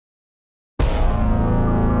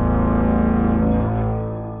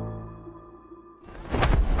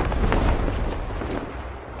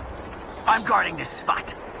I'm guarding this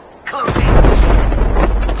spot. Closing.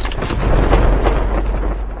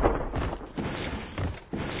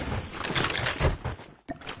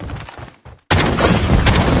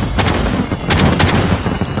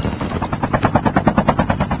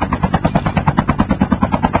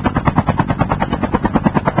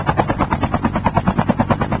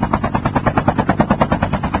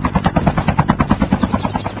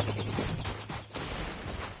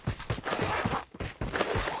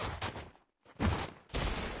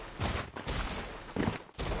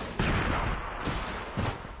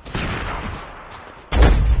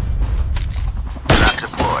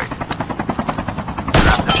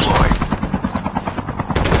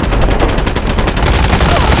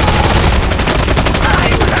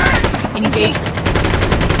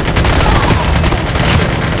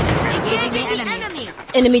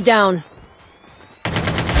 Enemy down. The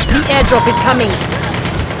airdrop is coming.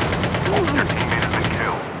 Your teammate has been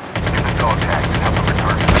killed. Get the dog tags and help them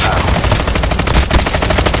return to the battle.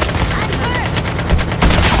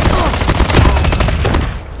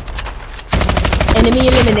 Enemy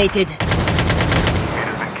eliminated. Your teammate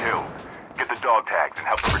has been killed. Get the dog tags and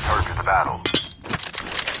help them return to the battle.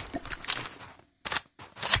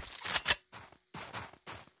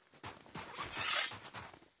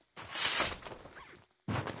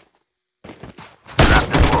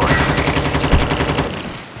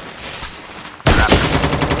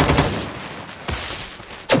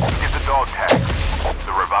 Dog tags.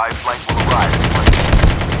 The revived flight will arrive.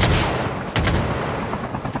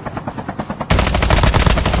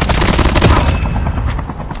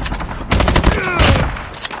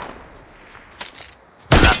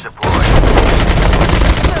 Not deployed.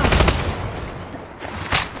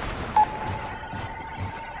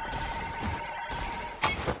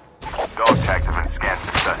 Dog tags have been scanned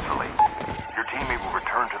successfully. Your teammate will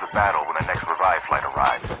return to the battle when the next revived flight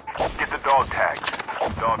arrives. Get the dog tags.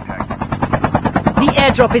 Dog tags. The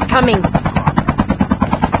airdrop is coming.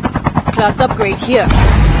 Class upgrade here.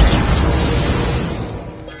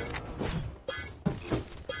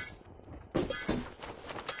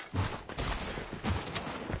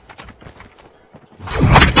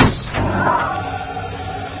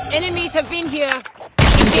 Enemies have been here.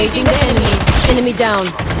 Engaging the enemies. Enemy down.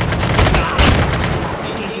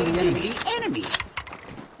 Engaging the enemy. Enemies.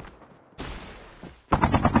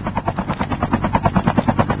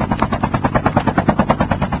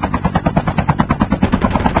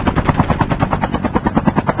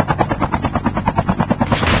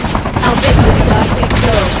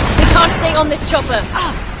 Stay on this chopper.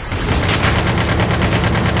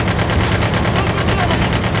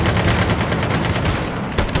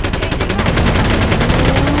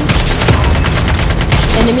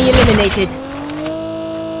 Enemy eliminated.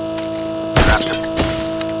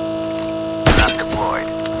 Not deployed.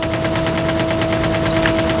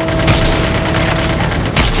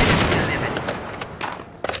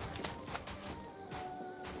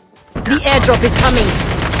 The airdrop is coming.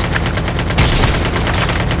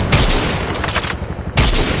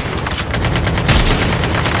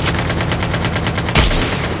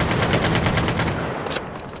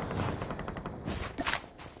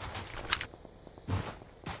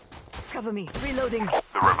 Cover me. Reloading.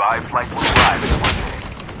 The revived flight will arrive in 1 day.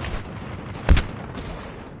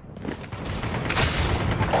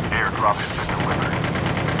 Airdrop has been delivered.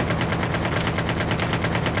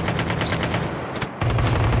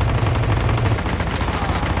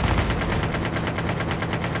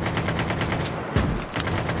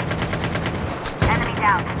 Enemy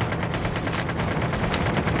down.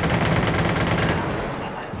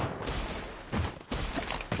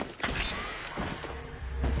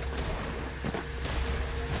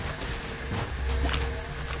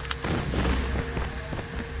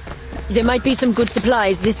 There might be some good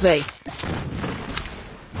supplies this way.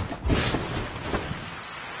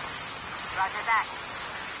 Roger that.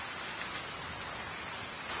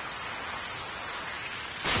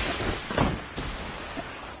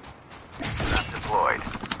 Not deployed.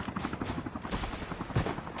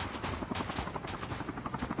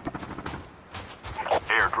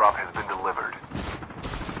 Airdrop has been delivered.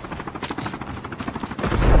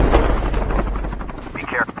 Be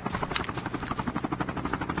careful.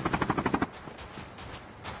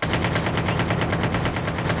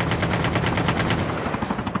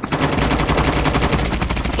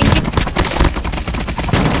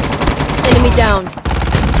 Enemy down.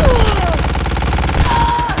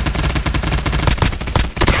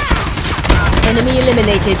 Enemy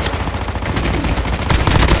eliminated.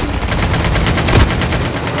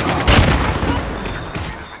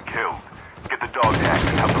 Killed. Get the dog tags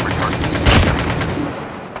and help them return.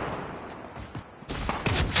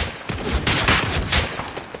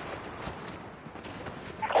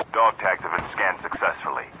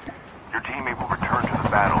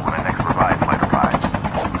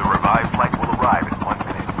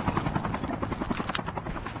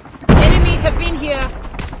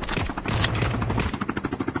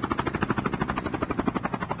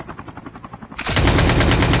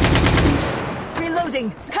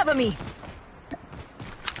 Reloading! Cover me!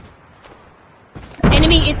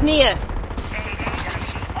 Enemy is near.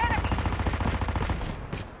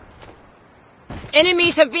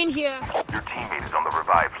 Enemies have been here. Your teammate is on the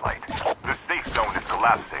revive flight. The safe zone is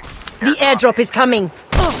collapsing. The airdrop is coming.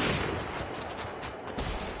 Oh.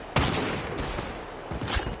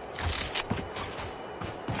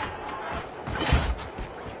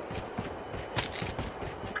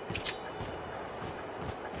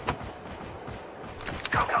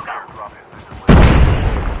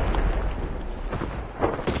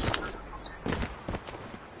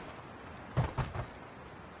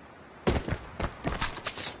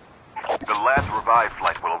 The last revive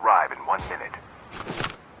flight will arrive in 1 minute.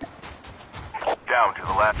 Down to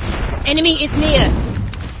the last. Enemy is near.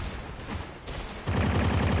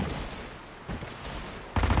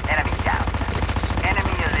 Enemy down.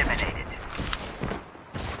 Enemy eliminated.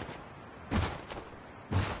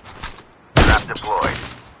 Trap deployed.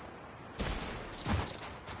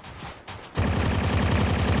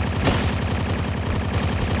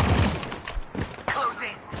 Close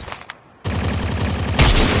in.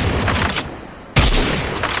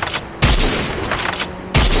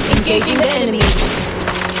 Engaging the enemies.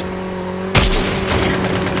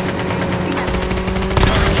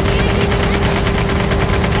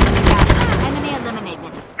 Enemy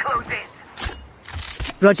eliminated. Close in.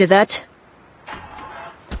 Roger that.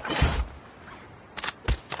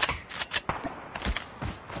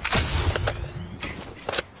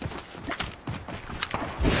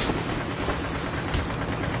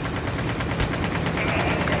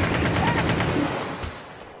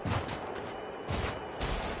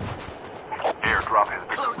 Airdrop has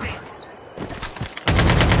been. Close in.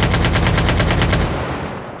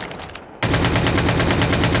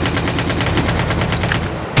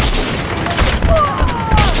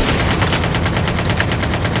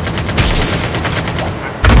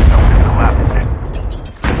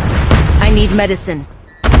 I need medicine.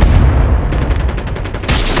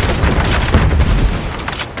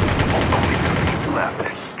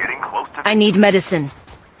 Left. Getting close to. I need medicine.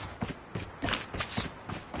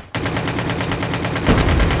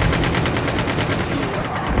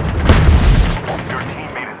 Your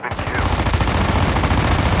teammate has been killed.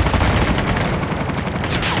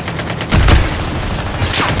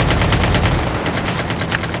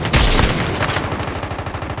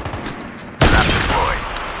 Trap deployed.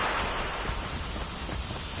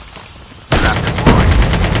 Trap deployed.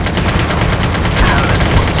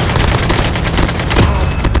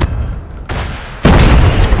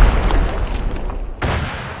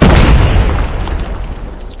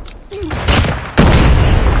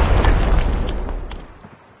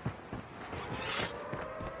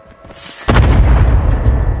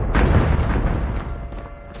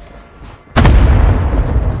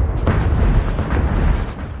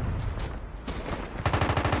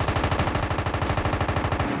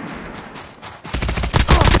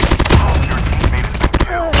 Your teammate has been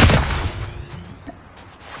killed.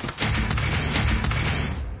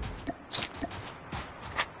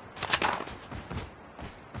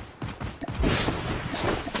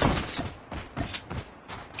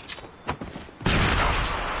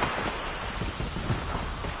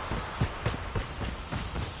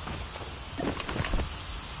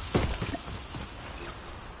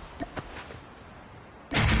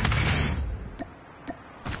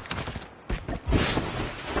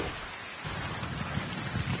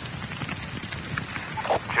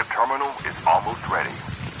 Chip terminal is almost ready.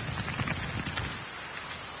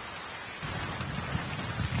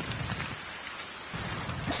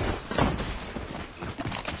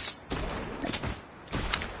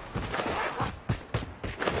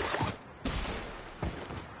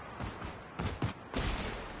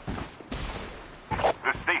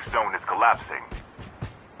 The safe zone is collapsing.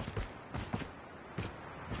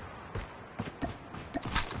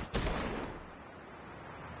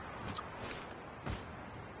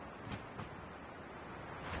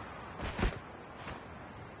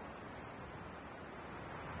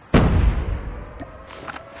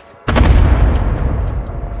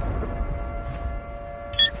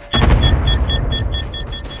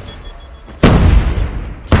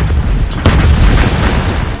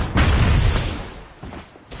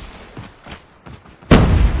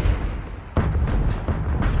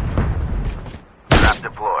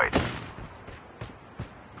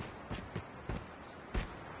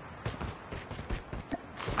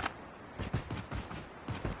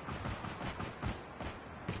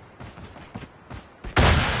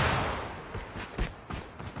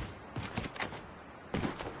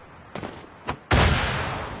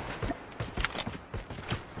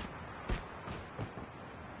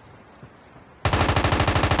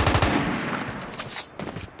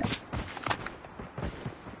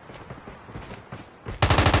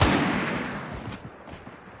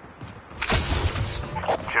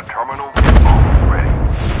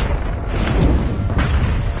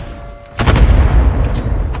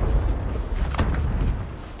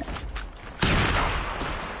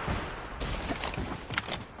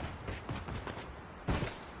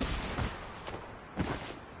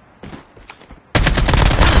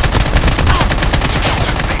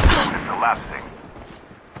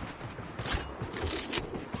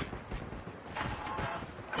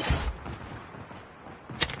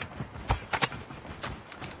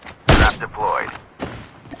 deployed.